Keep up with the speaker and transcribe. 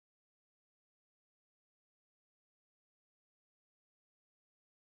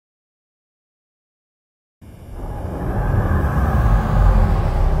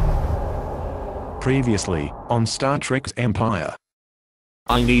Previously, on Star Trek's Empire.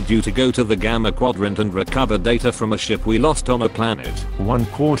 I need you to go to the Gamma Quadrant and recover data from a ship we lost on a planet.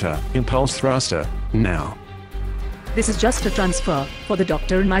 1/4 impulse thruster, now. This is just a transfer for the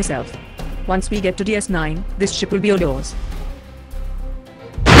Doctor and myself. Once we get to DS9, this ship will be yours.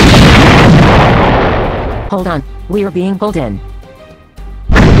 Hold on, we are being pulled in.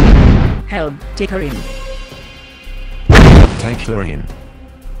 Helm, take her in. Take her in.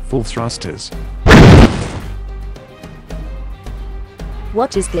 Full thrusters.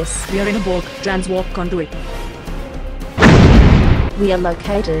 What is this? We are in a Borg transwarp conduit. We are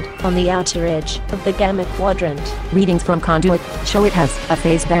located on the outer edge of the Gamma Quadrant. Readings from conduit show it has a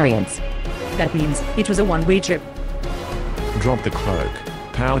phase variance. That means it was a one-way trip. Drop the cloak.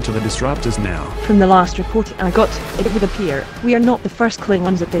 Power to the disruptors now. From the last report I got, it would appear we are not the first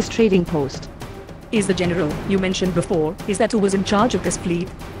Klingons at this trading post. Is the general you mentioned before, is that who was in charge of this fleet?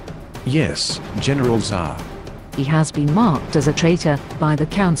 Yes, General Zar. He has been marked as a traitor by the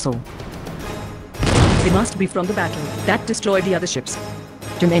Council. They must be from the battle that destroyed the other ships.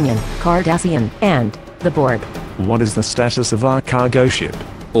 Dominion, Cardassian, and the Borg. What is the status of our cargo ship?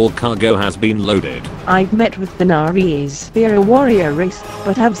 All cargo has been loaded. I've met with the Naris. They are a warrior race,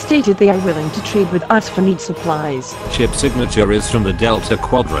 but have stated they are willing to trade with us for need supplies. Ship signature is from the Delta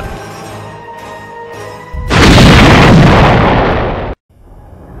Quadrant.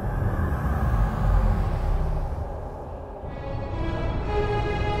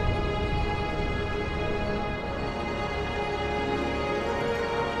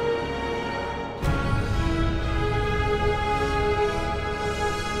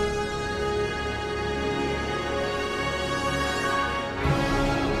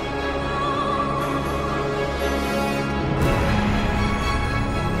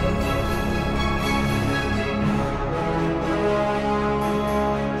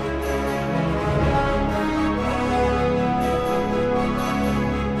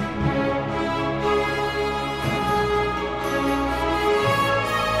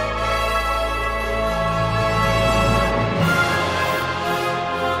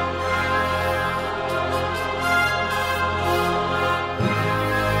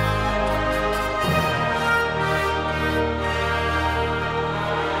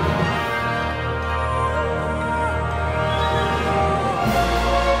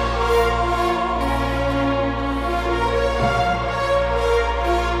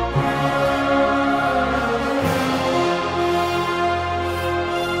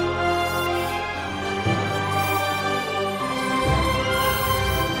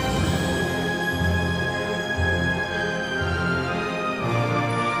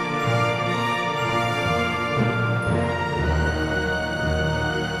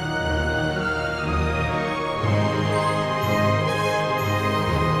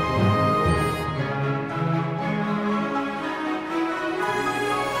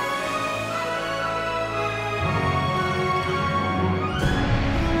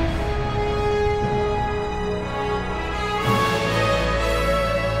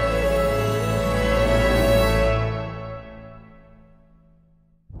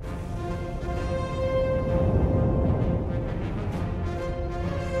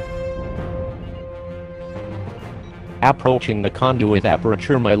 Approaching the conduit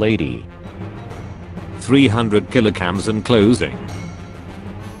aperture, my lady. 300 kilocams and closing.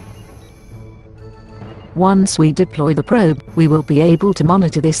 Once we deploy the probe, we will be able to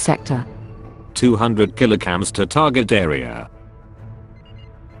monitor this sector. 200 kilocams to target area.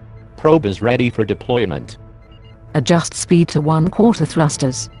 Probe is ready for deployment. Adjust speed to 1/4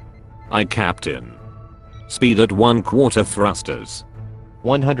 thrusters. Aye, Captain. Speed at 1/4 thrusters.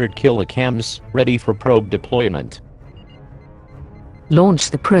 100 kilocams, ready for probe deployment.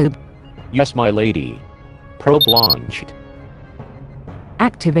 Launch the probe. Yes, my lady. Probe launched.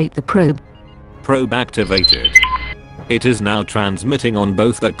 Activate the probe. Probe activated. It is now transmitting on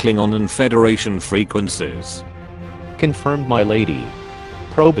both the Klingon and Federation frequencies. Confirmed, my lady.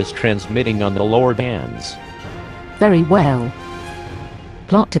 Probe is transmitting on the lower bands. Very well.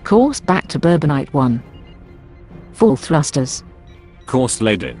 Plot to course back to Bourbonite 1. Full thrusters. Course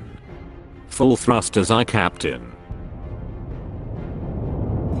laid in. Full thrusters, aye, Captain.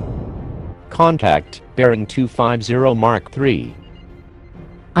 Contact, bearing 250 Mark III.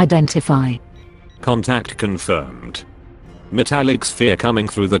 Identify. Contact confirmed. Metallic sphere coming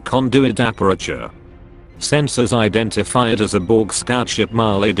through the conduit aperture. Sensors identified as a Borg scout ship,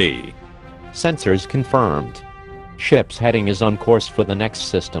 my lady. Sensors confirmed. Ship's heading is on course for the next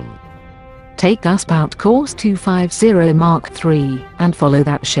system. Take us about course 250 Mark III and follow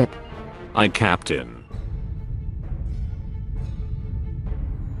that ship. Aye, Captain.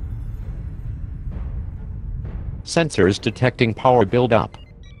 Sensors detecting power buildup.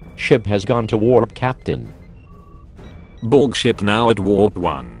 Ship has gone to warp, Captain. Borg ship now at warp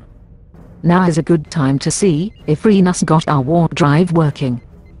 1. Now is a good time to see if Enus got our warp drive working.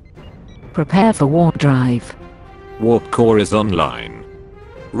 Prepare for warp drive. Warp core is online.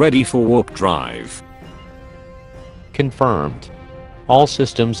 Ready for warp drive. Confirmed. All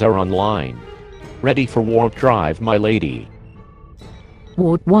systems are online. Ready for warp drive, my lady.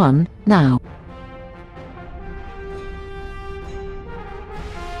 Warp 1, now.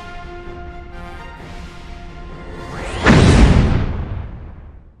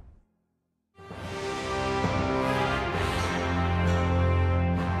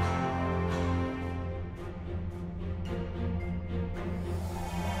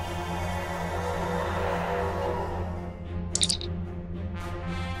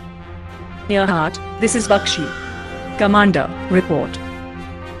 Near Heart, this is Bakshi. Commander, report.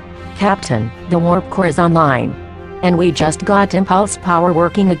 Captain, the warp core is online. And we just got impulse power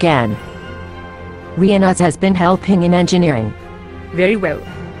working again. Enus has been helping in engineering. Very well.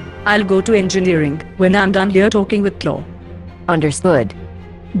 I'll go to engineering when I'm done here talking with Klaw. Understood.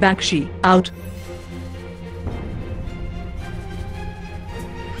 Bakshi, out.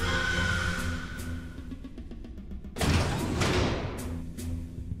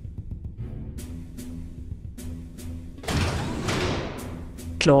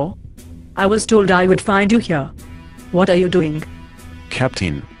 Klaw. I was told I would find you here. What are you doing?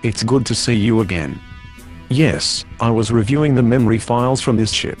 Captain, it's good to see you again. Yes, I was reviewing the memory files from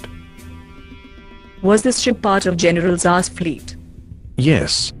this ship. Was this ship part of General Zar's fleet?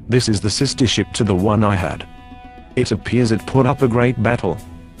 Yes, this is the sister ship to the one I had. It appears it put up a great battle.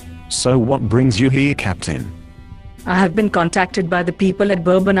 So what brings you here, Captain? I have been contacted by the people at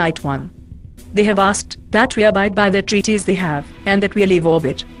Bourbonite 1. They have asked that we abide by the treaties they have, and that we leave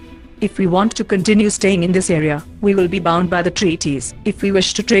orbit. If we want to continue staying in this area, we will be bound by the treaties if we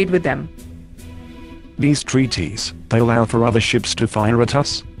wish to trade with them. These treaties, they allow for other ships to fire at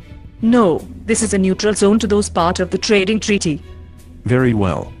us? No, this is a neutral zone to those part of the trading treaty. Very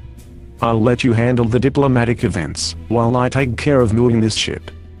well. I'll let you handle the diplomatic events, while I take care of moving this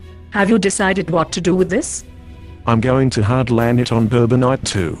ship. Have you decided what to do with this? I'm going to hard land it on Bourbonite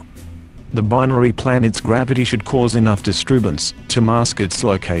 2. The binary planet's gravity should cause enough disturbance to mask its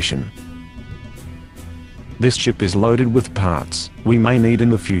location. This ship is loaded with parts we may need in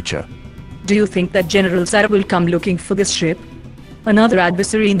the future. Do you think that General Zara will come looking for this ship? Another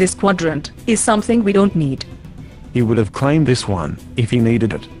adversary in this quadrant is something we don't need. He would have claimed this one if he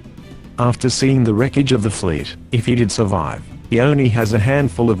needed it. After seeing the wreckage of the fleet, if he did survive, he only has a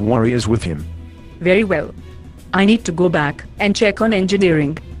handful of warriors with him. Very well. I need to go back and check on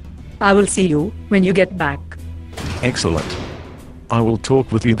engineering. I will see you when you get back. Excellent. I will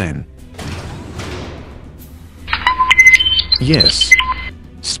talk with you then. Yes.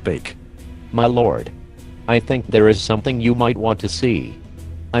 Speak. My lord. I think there is something you might want to see.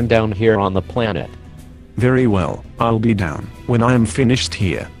 I'm down here on the planet. Very well, I'll be down when I am finished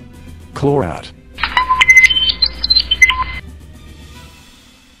here. Claw out.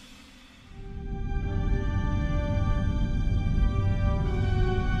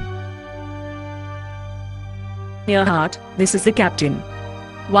 Near Heart, this is the captain.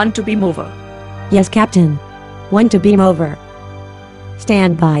 One to beam over. Yes, Captain. One to beam over.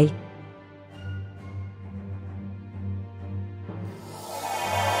 Stand by.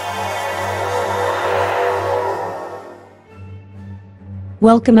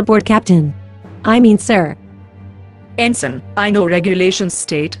 Welcome aboard, Captain. I mean, sir. Ensign, I know regulations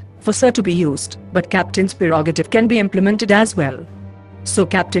state for sir to be used, but captain's prerogative can be implemented as well. So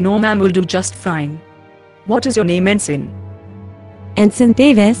Captain O'Mam will do just fine. What is your name, Ensign? Ensign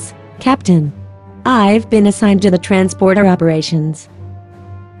Davis, Captain. I've been assigned to the transporter operations.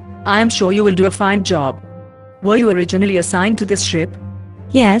 I am sure you will do a fine job. Were you originally assigned to this ship?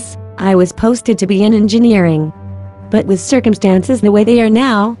 Yes, I was posted to be in engineering. But with circumstances the way they are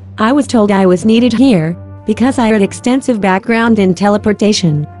now, I was told I was needed here, because I had extensive background in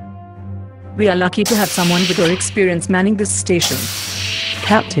teleportation. We are lucky to have someone with your experience manning this station.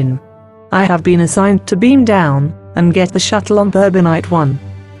 Captain, I have been assigned to beam down and get the shuttle on Bourbonite 1.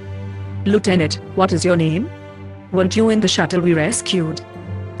 Lieutenant, what is your name? Weren't you in the shuttle we rescued?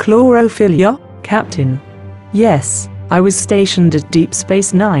 Chlorophilia, Captain. Yes, I was stationed at Deep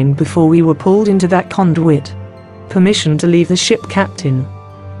Space Nine before we were pulled into that conduit. Permission to leave the ship, Captain.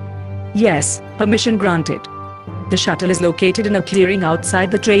 Yes, permission granted. The shuttle is located in a clearing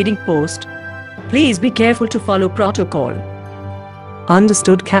outside the trading post. Please be careful to follow protocol.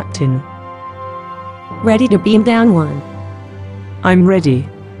 Understood, Captain. Ready to beam down one. I'm ready.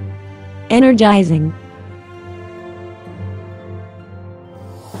 Energizing.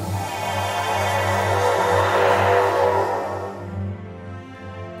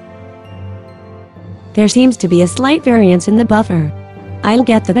 There seems to be a slight variance in the buffer. I'll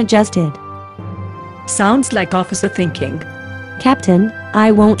get that adjusted. Sounds like officer thinking. Captain,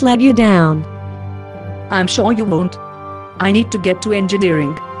 I won't let you down. I'm sure you won't. I need to get to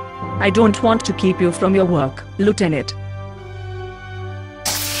engineering. I don't want to keep you from your work, Lieutenant.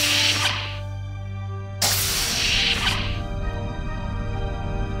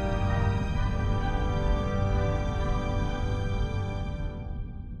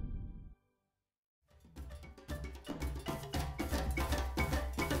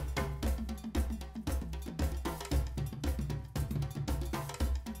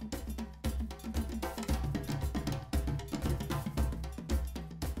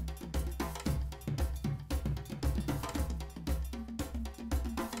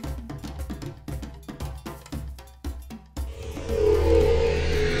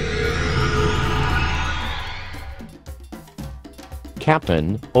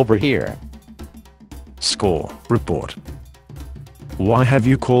 Captain, over here. Score, report. Why have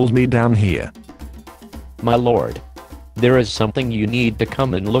you called me down here? My lord. There is something you need to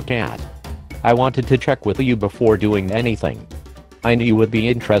come and look at. I wanted to check with you before doing anything. I knew you would be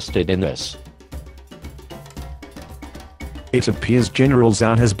interested in this. It appears General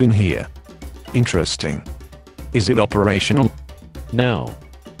Zhao has been here. Interesting. Is it operational? No.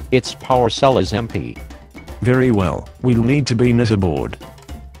 Its power cell is empty. Very well, we'll need to beam it aboard.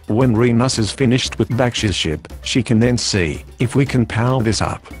 When Renus is finished with Bakshi's ship, she can then see if we can power this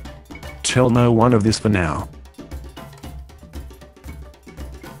up. Tell no one of this for now.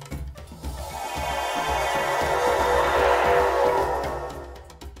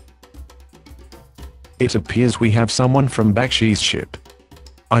 It appears we have someone from Bakshi's ship.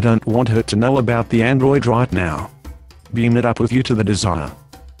 I don't want her to know about the android right now. Beam it up with you to the Desire.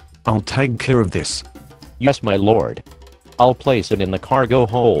 I'll take care of this. Yes, my lord. I'll place it in the cargo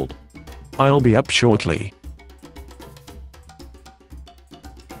hold. I'll be up shortly.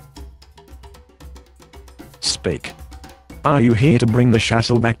 Speak. Are you here to bring the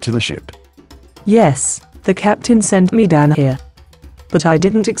shuttle back to the ship? Yes, the captain sent me down here. But I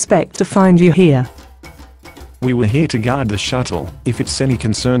didn't expect to find you here. We were here to guard the shuttle, if it's any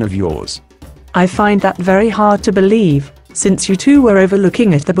concern of yours. I find that very hard to believe, since you two were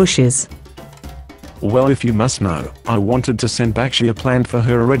overlooking at the bushes. Well, if you must know, I wanted to send Bakshi a plant for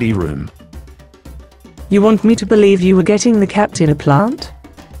her ready room. You want me to believe you were getting the captain a plant?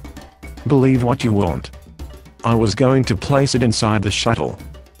 Believe what you want. I was going to place it inside the shuttle.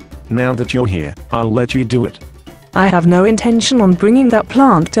 Now that you're here, I'll let you do it. I have no intention on bringing that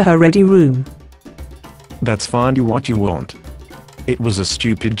plant to her ready room. That's fine, do what you want. It was a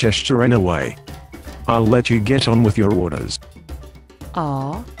stupid gesture anyway. I'll let you get on with your orders.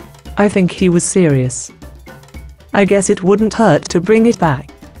 Ah. I think he was serious. I guess it wouldn't hurt to bring it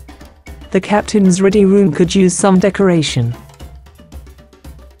back. The captain's ready room could use some decoration.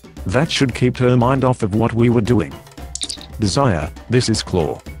 That should keep her mind off of what we were doing. Desire, this is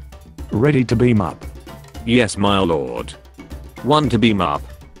Klaw. Ready to beam up. Yes, my lord. One to beam up.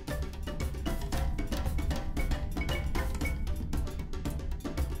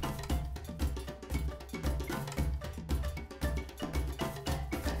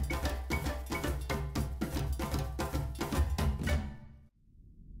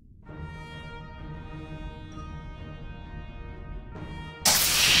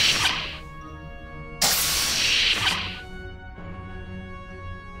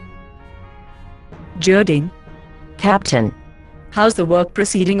 Jardine, Captain, how's the work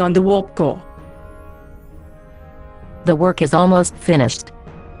proceeding on the warp core? the work is almost finished.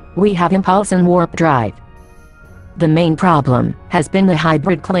 We have impulse and warp drive. The main problem has been the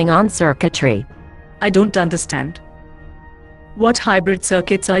hybrid Klingon circuitry. I don't understand. What hybrid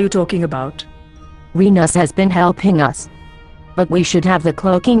circuits are you talking about? Renus has been helping us. But we should have the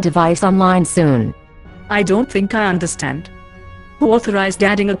cloaking device online soon. I don't think I understand. Who authorized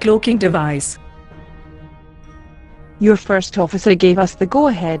adding a cloaking device? Your first officer gave us the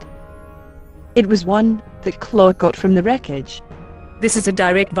go-ahead. It was one that Klaw got from the wreckage. This is a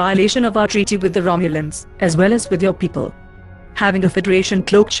direct violation of our treaty with the Romulans, as well as with your people. Having a Federation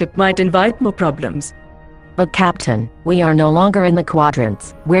cloaked ship might invite more problems. But Captain, we are no longer in the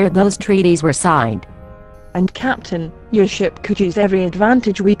quadrants where those treaties were signed. And Captain, your ship could use every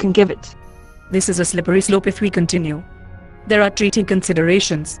advantage we can give it. This is a slippery slope if we continue. There are treaty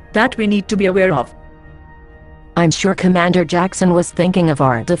considerations that we need to be aware of. I'm sure Commander Jackson was thinking of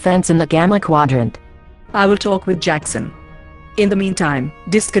our defense in the Gamma Quadrant. I will talk with Jackson. In the meantime,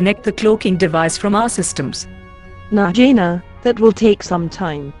 disconnect the cloaking device from our systems. Nah, Jaina, that will take some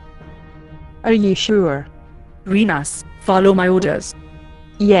time. Are you sure? Renus, follow my orders.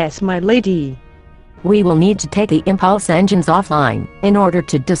 Yes, my lady. We will need to take the impulse engines offline in order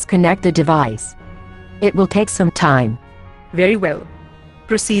to disconnect the device. It will take some time. Very well.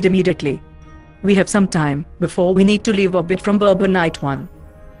 Proceed immediately. We have some time before we need to leave orbit from Bourbonite 1.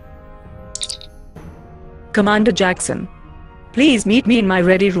 Commander Jackson, please meet me in my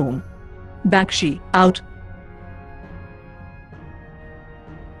ready room. Bakshi, out.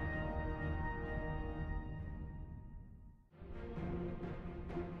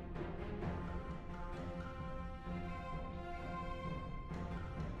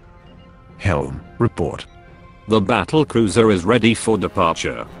 Helm, report. The battle cruiser is ready for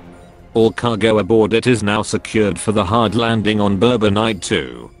departure. All cargo aboard it is now secured for the hard landing on Bourbonite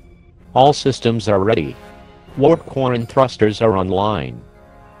 2. All systems are ready. Warp core and thrusters are online.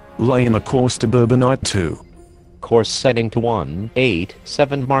 Laying a course to Bourbonite 2. Course setting to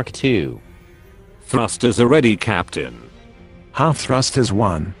 187 Mark II. Thrusters are ready, Captain. Half thrusters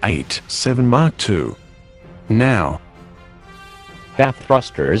 187 Mark II. Now. Half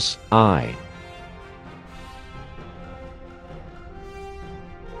thrusters, aye.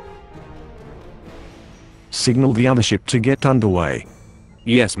 Signal the other ship to get underway.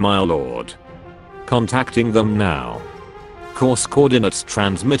 Yes, my lord. Contacting them now. Course coordinates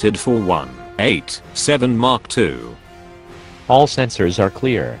transmitted for 187 Mark II. All sensors are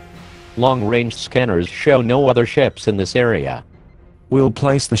clear. Long-range scanners show no other ships in this area. We'll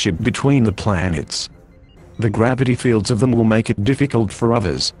place the ship between the planets. The gravity fields of them will make it difficult for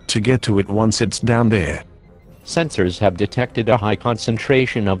others to get to it once it's down there. Sensors have detected a high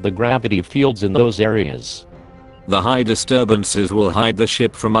concentration of the gravity fields in those areas. The high disturbances will hide the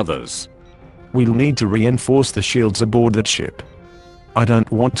ship from others. We'll need to reinforce the shields aboard that ship. I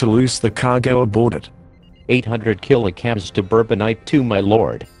don't want to lose the cargo aboard it. 800 kilocams to Bourbonite 2, my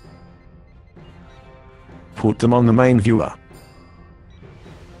lord. Put them on the main viewer.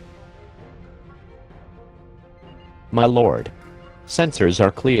 My lord. Sensors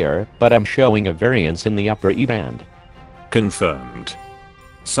are clear, but I'm showing a variance in the upper E-band. Confirmed.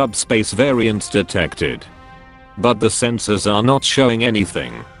 Subspace variance detected. But the sensors are not showing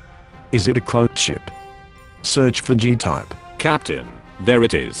anything. Is it a cloaked ship? Search for G-type. Captain, there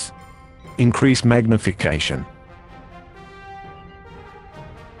it is. Increase magnification.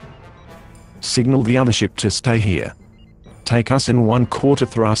 Signal the other ship to stay here. Take us in 1/4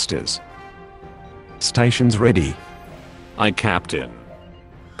 thrusters. Stations ready. Aye, Captain.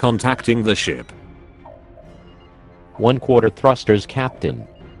 Contacting the ship. 1/4 thrusters, Captain.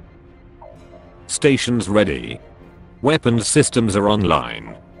 Stations ready. Weapons systems are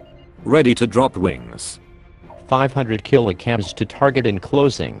online. Ready to drop wings. 500 kilocams to target in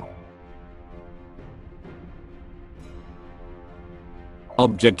closing.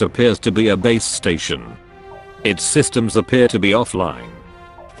 Object appears to be a base station. Its systems appear to be offline.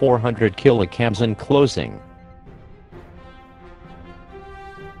 400 kilocams in closing.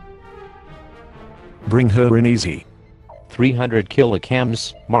 Bring her in easy. 300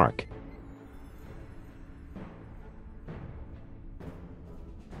 kilocams, mark.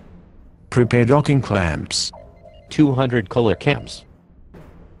 Prepare docking clamps. 200 kilocams.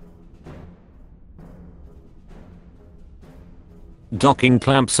 Docking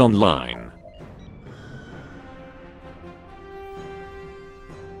clamps online.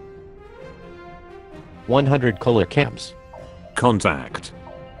 $100 kilocams. Contact.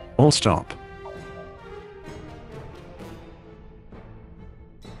 All stop.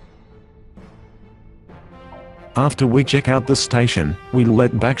 After we check out the station, we'll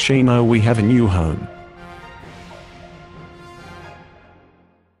let Bakshi know we have a new home.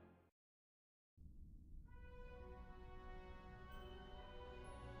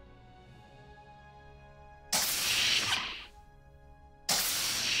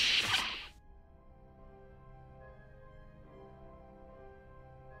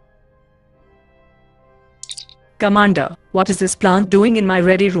 Commander, what is this plant doing in my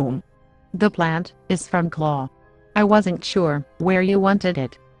ready room? The plant is from Klaw. I wasn't sure where you wanted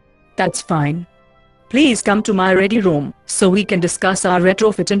it. That's fine. Please come to my ready room so we can discuss our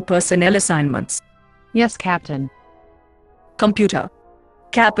retrofit and personnel assignments. Yes, Captain. Computer.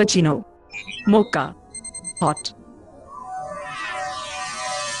 Cappuccino. Mocha. Hot.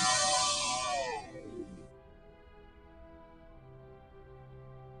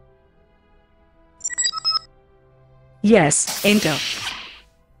 Yes, enter.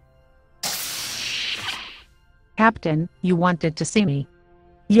 Captain, you wanted to see me.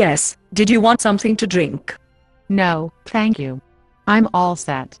 Yes, did you want something to drink? No, thank you. I'm all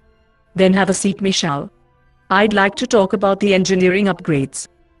set. Then have a seat, Michelle. I'd like to talk about the engineering upgrades.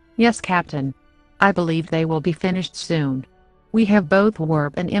 Yes, Captain. I believe they will be finished soon. We have both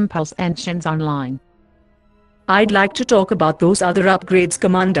warp and impulse engines online. I'd like to talk about those other upgrades,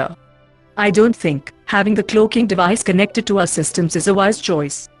 Commander. I don't think having the cloaking device connected to our systems is a wise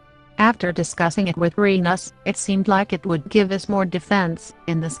choice. After discussing it with Enus, it seemed like it would give us more defense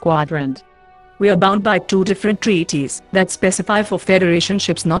in the squadron. We are bound by 2 different treaties that specify for Federation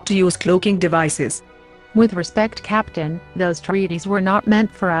ships not to use cloaking devices. With respect, Captain, those treaties were not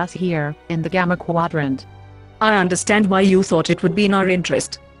meant for us here in the Gamma Quadrant. I understand why you thought it would be in our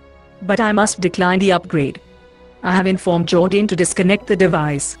interest. But I must decline the upgrade. I have informed Jordan to disconnect the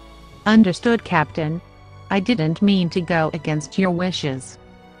device. Understood, Captain. I didn't mean to go against your wishes.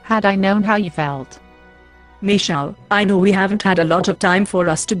 Had I known how you felt. Michelle, I know we haven't had a lot of time for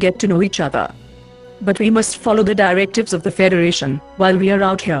us to get to know each other. But we must follow the directives of the Federation while we are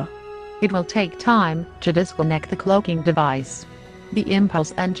out here. It will take time to disconnect the cloaking device. The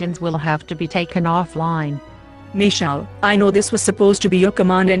impulse engines will have to be taken offline. Michelle, I know this was supposed to be your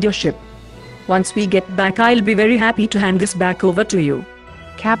command and your ship. Once we get back, I'll be very happy to hand this back over to you.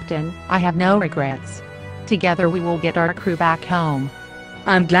 Captain, I have no regrets. Together we will get our crew back home.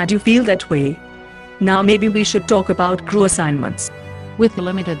 I'm glad you feel that way. Now maybe we should talk about crew assignments. With the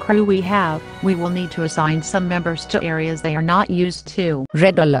limited crew we have, we will need to assign some members to areas they are not used to.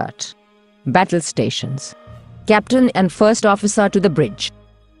 Red alert. Battle stations. Captain and first officer to the bridge.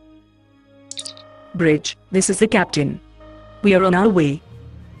 Bridge, this is the captain. We are on our way.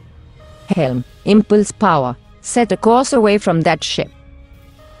 Helm, impulse power. Set a course away from that ship.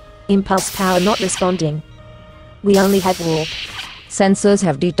 Impulse power not responding. We only have warp. Sensors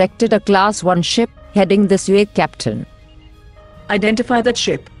have detected a Class 1 ship heading this way, Captain. Identify that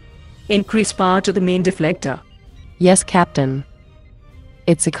ship. Increase power to the main deflector. Yes, Captain.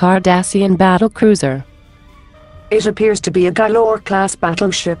 It's a Cardassian battle cruiser. It appears to be a Galore-class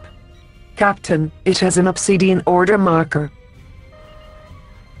battleship. Captain, it has an Obsidian Order marker.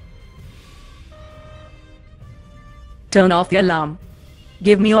 Turn off the alarm.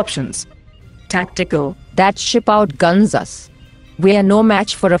 Give me options. Tactical. That ship outguns us. We are no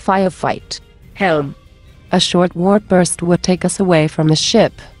match for a firefight. Helm. A short warp burst would take us away from the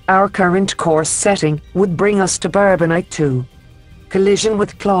ship. Our current course setting would bring us to Bourbonite 2. Collision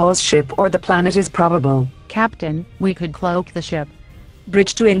with Klaw's ship or the planet is probable. Captain, we could cloak the ship.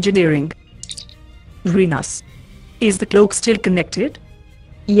 Bridge to engineering. Enus. Is the cloak still connected?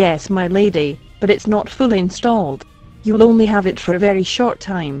 Yes, my lady, but it's not fully installed. You'll only have it for a very short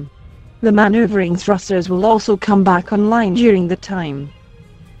time. The maneuvering thrusters will also come back online during the time.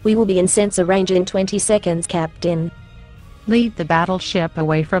 We will be in sensor range in 20 seconds, Captain. Lead the battleship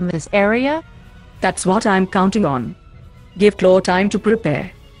away from this area? That's what I'm counting on. Give Klaw time to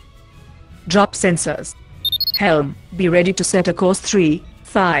prepare. Drop sensors. Helm, be ready to set a course 3,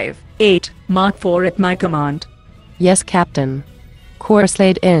 5, 8, Mark 4 at my command. Yes, Captain. Course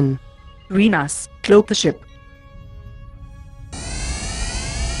laid in. Enus, cloak the ship.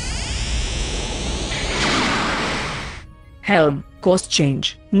 Helm, course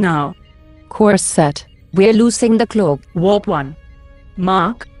change, now. Course set. We're losing the cloak. Warp 1.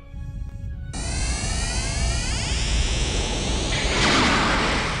 Mark.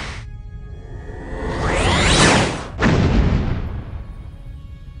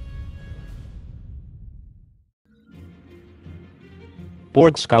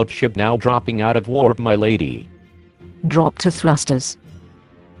 Borg scout ship now dropping out of warp, my lady. Drop to thrusters.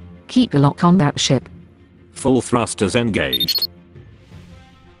 Keep a lock on that ship. Full thrusters engaged.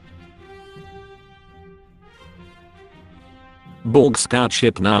 Borg scout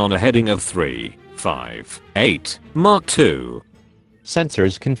ship now on a heading of 3, 5, 8, Mark 2.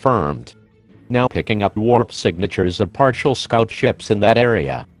 Sensors confirmed. Now picking up warp signatures of partial scout ships in that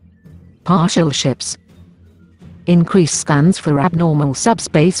area. Partial ships. Increase scans for abnormal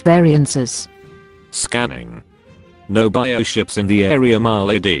subspace variances. Scanning. No bioships in the area, my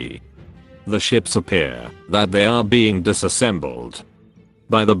lady. The ships appear that they are being disassembled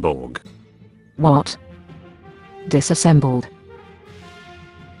by the Borg. What? Disassembled.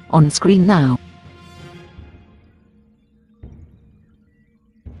 On screen now.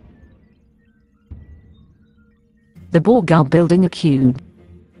 The Borg are building a cube.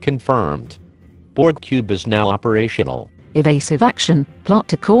 Confirmed. Borg cube is now operational. Evasive action,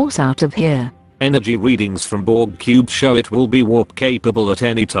 plot a course out of here. Energy readings from Borg cube show it will be warp capable at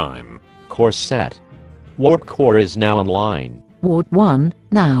any time. Course set. Warp core is now online. Warp 1,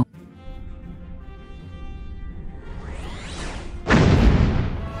 now.